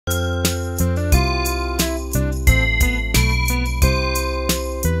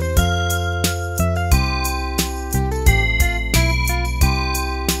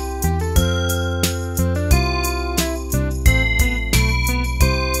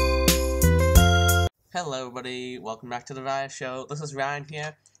Hello everybody, welcome back to the Ryan Show. This is Ryan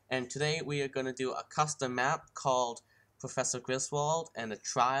here, and today we are going to do a custom map called Prof.Grizwald and the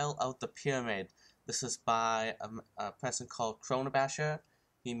Trial of the Pyramid. This is by a person called Basher.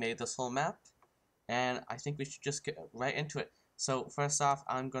 He made this whole map, and I think we should just get right into it. So first off,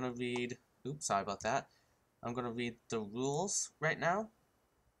 I'm going to read, oops, sorry about that. I'm going to read the rules right now.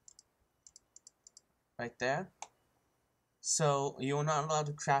 Right there. So you are not allowed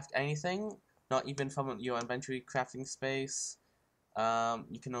to craft anything, not even from your inventory crafting space.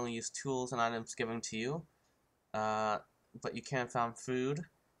 You can only use tools and items given to you, but you can find food.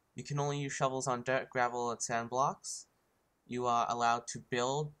 You can only use shovels on dirt, gravel, and sand blocks. You are allowed to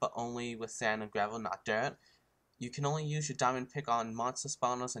build, but only with sand and gravel, not dirt. You can only use your diamond pick on monster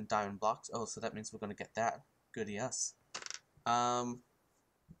spawners and diamond blocks. Oh, so that means we're going to get that. Good, yes.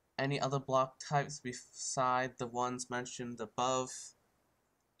 Any other block types beside the ones mentioned above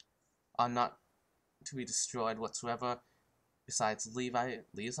are not to be destroyed whatsoever, besides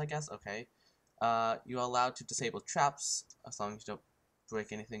leaves, I guess? Okay. You are allowed to disable traps, as long as you don't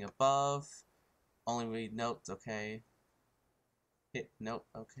break anything above. Only read notes, okay. Hit note,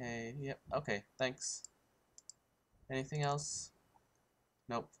 okay. Yep, okay, thanks. Anything else?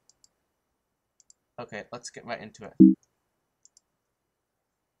 Nope. Okay, let's get right into it.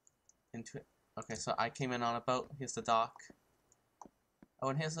 Okay, so I came in on a boat. Here's the dock. Oh,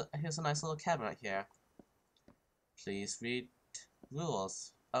 and here's a nice little cabin right here. Please read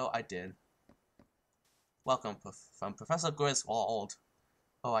rules. Oh, I did. Welcome from Prof.Grizwald.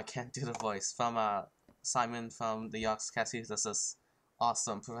 Oh, I can't do the voice. From Simon from the Yox Cassie. This is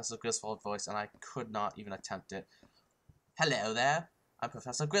awesome Prof.Grizwald voice, and I could not even attempt it. Hello there. I'm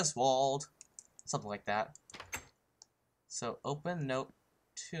Prof.Grizwald. Something like that. So open note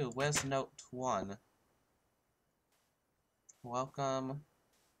 2. Where's note 1? Welcome.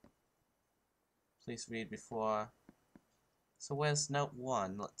 Please read before. So where's note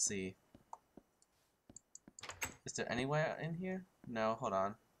 1? Let's see. Is there anywhere in here? No, hold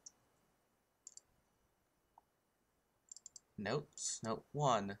on. Notes? Note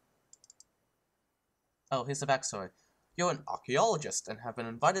 1. Oh, here's the backstory. You're an archaeologist and have been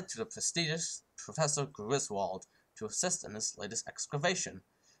invited to the prestigious Prof.Grizwald to assist in his latest excavation.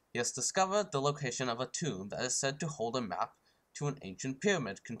 He has discovered the location of a tomb that is said to hold a map to an ancient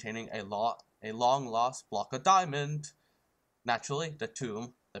pyramid containing a long-lost block of diamond. Naturally, the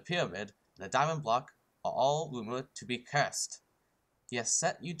tomb, the pyramid, and the diamond block are all rumored to be cursed. He has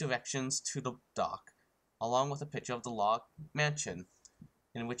set you directions to the dock, along with a picture of the log mansion,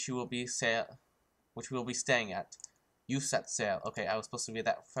 in which you will be staying at. You set sail. Okay, I was supposed to read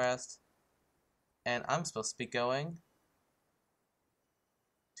that first, and I'm supposed to be going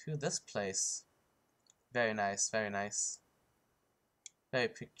to this place. Very nice, very nice. Very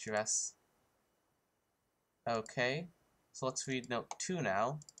picturesque. Okay, so let's read note 2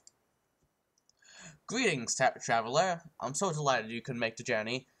 now. Greetings, traveler. I'm so delighted you could make the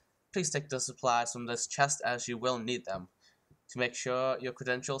journey. Please take the supplies from this chest as you will need them. To make sure your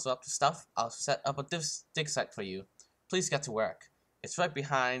credentials are up to stuff, I'll set up a dig site for you. Please get to work. It's right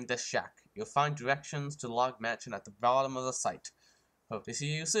behind this shack. You'll find directions to the log mansion at the bottom of the site. Hope to see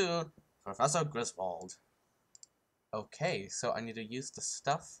you soon, Prof.Grizwald. Okay, so I need to use the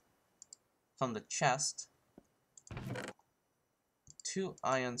stuff from the chest. 2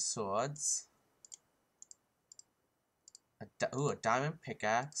 iron swords. A diamond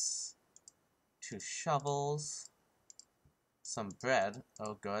pickaxe. 2 shovels. Some bread.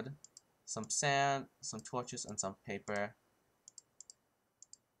 Oh, good. Some sand, some torches, and some paper.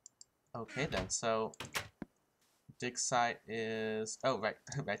 Okay then, so dig site is right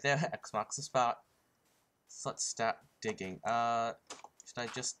there. X marks the spot. So let's start digging. Should I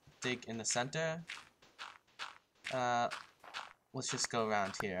just dig in the center? Let's just go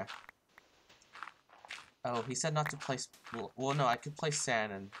around here. Oh, he said not to place. Well, no, I could place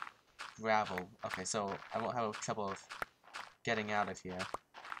sand and gravel. Okay, so I won't have trouble of getting out of here.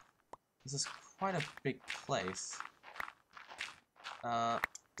 This is quite a big place.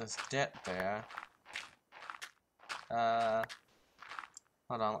 There's dirt there.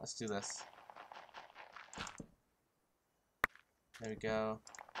 Hold on, let's do this. There we go.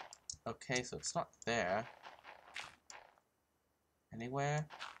 Okay, so it's not there. Anywhere?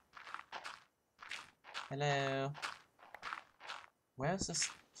 Hello? Where's this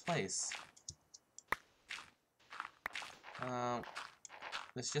place?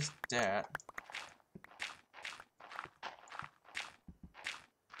 There's just dirt.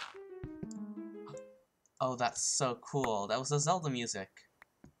 Oh, that's so cool. That was the Zelda music.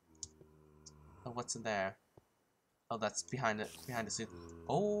 Oh, what's in there? Oh, that's behind the scene.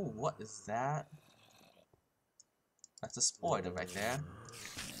 Oh, what is that? That's a spoiler right there.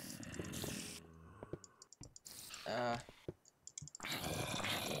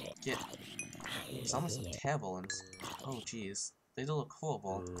 Get... It's almost terrible and... Oh jeez. They do look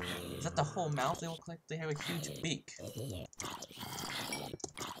horrible. Is that the whole mouth? They look like they have a huge beak.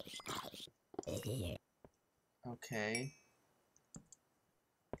 Okay.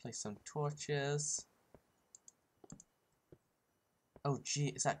 Place some torches. Oh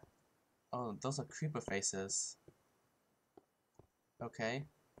gee, is that... Oh, those are creeper faces. Okay.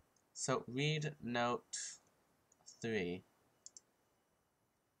 So, read note 3.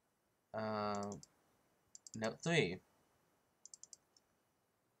 Note 3.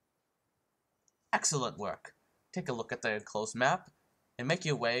 Excellent work! Take a look at the enclosed map and make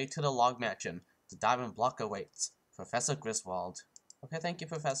your way to the log mansion. The diamond block awaits. Professor Grizwald. Okay, thank you,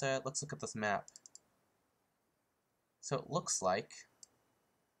 Professor. Let's look at this map. So it looks like...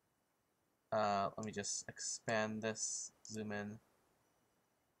 let me just expand this, zoom in.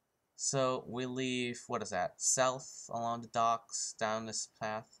 So we leave, what is that? South along the docks, down this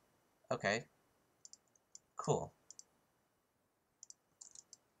path. Okay. Cool.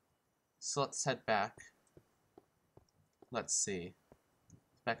 So let's head back. Let's see.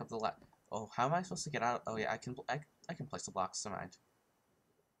 Back up the left. Oh, how am I supposed to get out? Oh yeah, I can place the blocks. Never mind.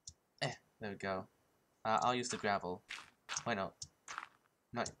 There we go. I'll use the gravel. Wait, no.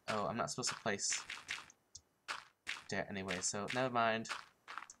 Oh, I'm not supposed to place dirt anyway, so never mind.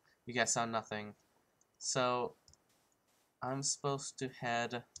 You guys saw nothing. So, I'm supposed to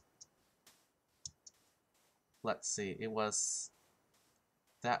head... Let's see, it was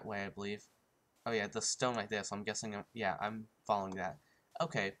that way, I believe. Oh yeah, the stone right there, so I'm guessing, yeah, I'm following that.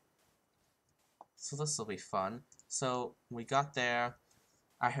 Okay. So this will be fun. So, we got there.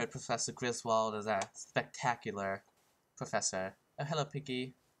 I heard Professor Grizwald is a spectacular professor. Oh, hello,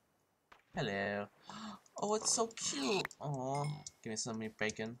 Piggy. Hello. Oh, it's so cute. Oh, give me some meat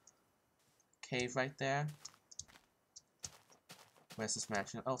bacon. Cave right there. Where's this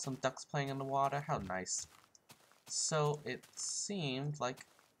mansion? Oh, some ducks playing in the water. How nice. So it seemed like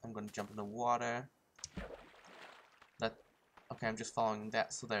I'm gonna jump in the water. Okay, I'm just following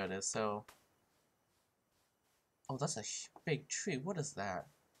that. So there it is. So, oh, that's a big tree. What is that?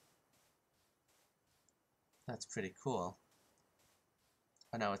 That's pretty cool.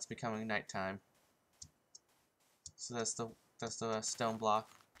 Oh no, it's becoming nighttime. So that's the stone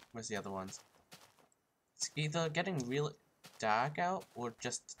block. Where's the other ones? It's either getting really dark out or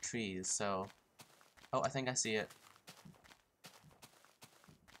just trees. So, oh, I think I see it.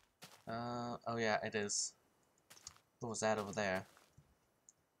 Oh yeah, it is. What was that over there?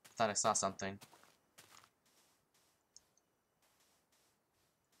 Thought I saw something.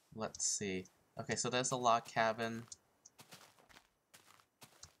 Let's see. Okay, so there's a log cabin.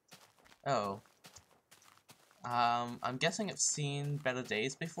 Oh. I'm guessing I've seen better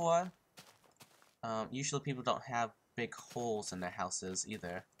days before. Usually people don't have big holes in their houses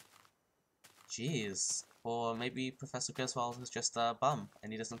either. Jeez. Or maybe Professor Griswold is just a bum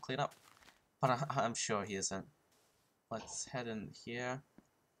and he doesn't clean up. But I'm sure he isn't. Let's head in here.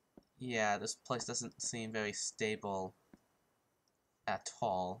 Yeah, this place doesn't seem very stable at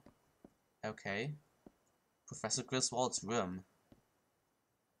all. Okay. Professor Griswold's room.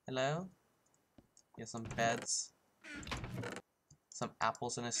 Hello? Here's some beds. Some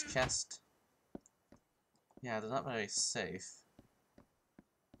apples in his chest. Yeah, they're not very safe.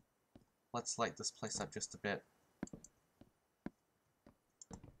 Let's light this place up just a bit.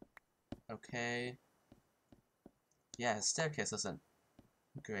 Okay. Yeah, his staircase isn't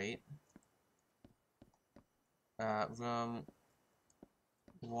great. Room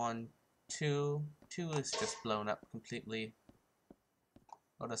 1, 2. 2 is just blown up completely.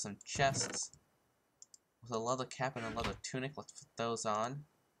 Oh, there's some chests. With a leather cap and a leather tunic, let's put those on.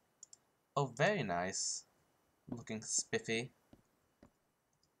 Oh, very nice. Looking spiffy.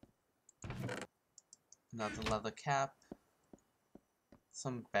 Another leather cap.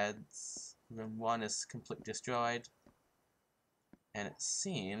 Some beds. Room 1 is completely destroyed. And it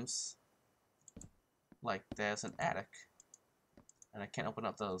seems like there's an attic. And I can't open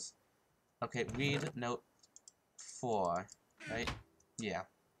up those. Okay, read note 4, right? Yeah.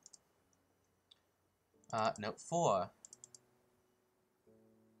 Note 4.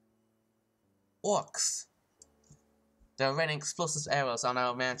 Orcs! They are raining explosive arrows on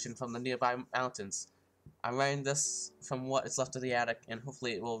our mansion from the nearby mountains. I'm writing this from what is left of the attic, and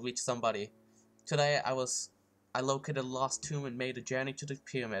hopefully it will reach somebody. Today I located a lost tomb and made a journey to the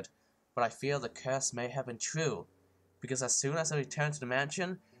pyramid, but I fear the curse may have been true, because as soon as I returned to the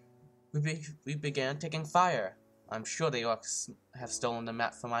mansion, we began taking fire. I'm sure the orcs have stolen the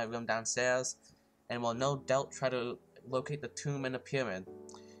map from my room downstairs, and will no doubt try to locate the tomb and the pyramid.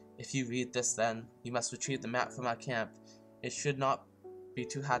 If you read this then, you must retrieve the map from our camp. It should not be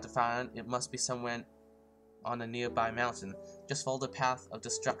too hard to find. It must be somewhere on a nearby mountain. Just follow the path of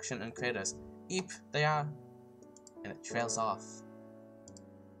destruction and craters. Eep, they are. And it trails off.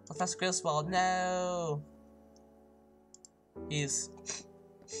 Professor Grizwald, no! He's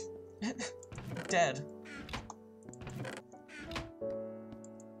dead.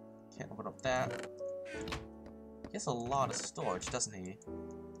 Can't open up that. He has a lot of storage, doesn't he?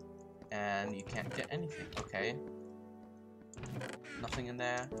 And you can't get anything. Okay. Nothing in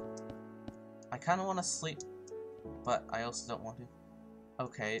there. I kind of want to sleep, but I also don't want to.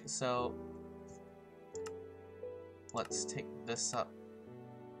 Okay, so let's take this up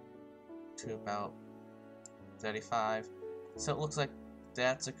to about 35. So it looks like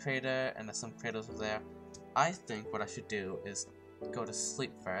that's a crater, and there's some craters over there. I think what I should do is go to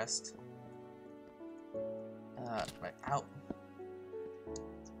sleep first. Right, out.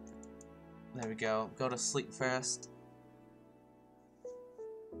 There we go. Go to sleep first.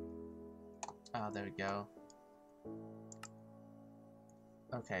 There we go.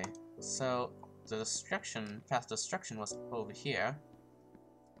 Okay, so the path destruction was over here.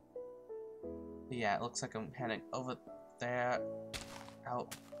 Yeah, it looks like I'm heading over there.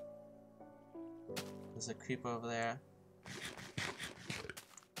 Out. There's a creeper over there.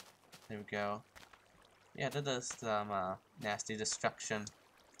 There we go. Yeah, that is some nasty destruction,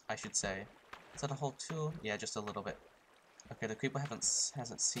 I should say. Is that a hole too? Yeah, just a little bit. Okay, the creeper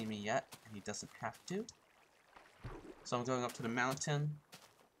hasn't seen me yet, and he doesn't have to. So I'm going up to the mountain.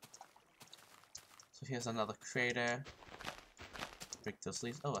 So here's another crater. Break those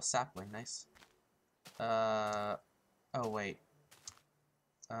leaves. Oh, a sapling, nice. Oh wait.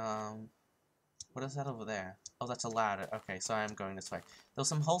 What is that over there? Oh, that's a ladder. Okay, so I am going this way. There were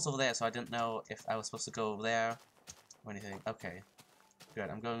some holes over there, so I didn't know if I was supposed to go over there or anything. Okay, good.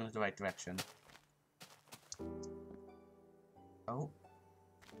 I'm going in the right direction. Oh.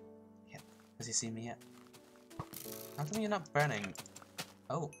 Yeah. Has he seen me yet? How come you're not burning?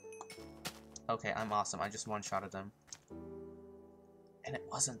 Oh. Okay, I'm awesome. I just one-shotted them. And it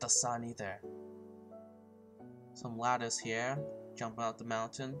wasn't the sun either. Some ladders here. Jumping out the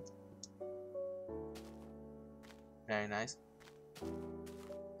mountain. Very nice.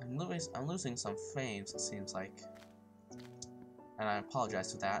 I'm losing some frames, it seems like. And I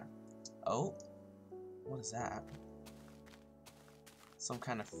apologize for that. Oh. What is that? Some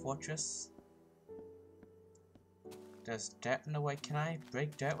kind of fortress? There's dirt in the way. Can I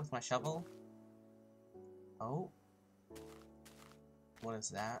break dirt with my shovel? Oh. What is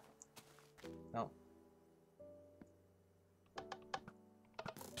that? No.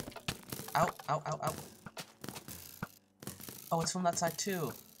 Ow, ow, ow, ow. Oh, it's from that side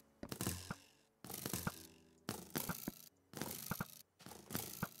too.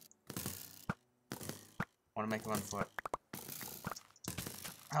 I want to make a run for it.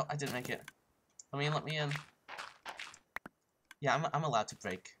 Ow, I didn't make it. Let me in. Yeah, I'm allowed to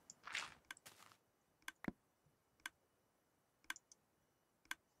break.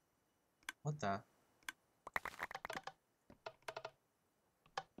 What the?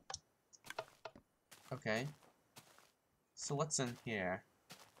 Okay. So what's in here?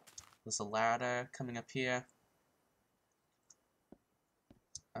 There's a ladder coming up here.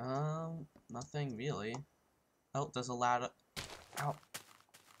 Nothing really. Oh, there's a ladder. Ow.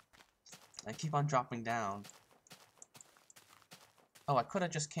 I keep on dropping down. Oh, I could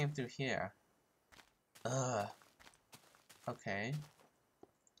have just came through here. Ugh. Okay.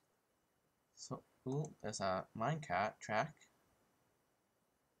 So, ooh, there's a minecart track.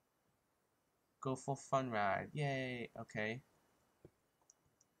 Go for fun ride. Yay. Okay.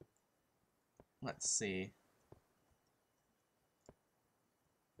 Let's see.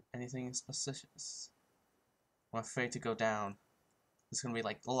 Anything suspicious? I'm afraid to go down. There's gonna be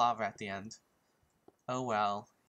like lava at the end. Oh well.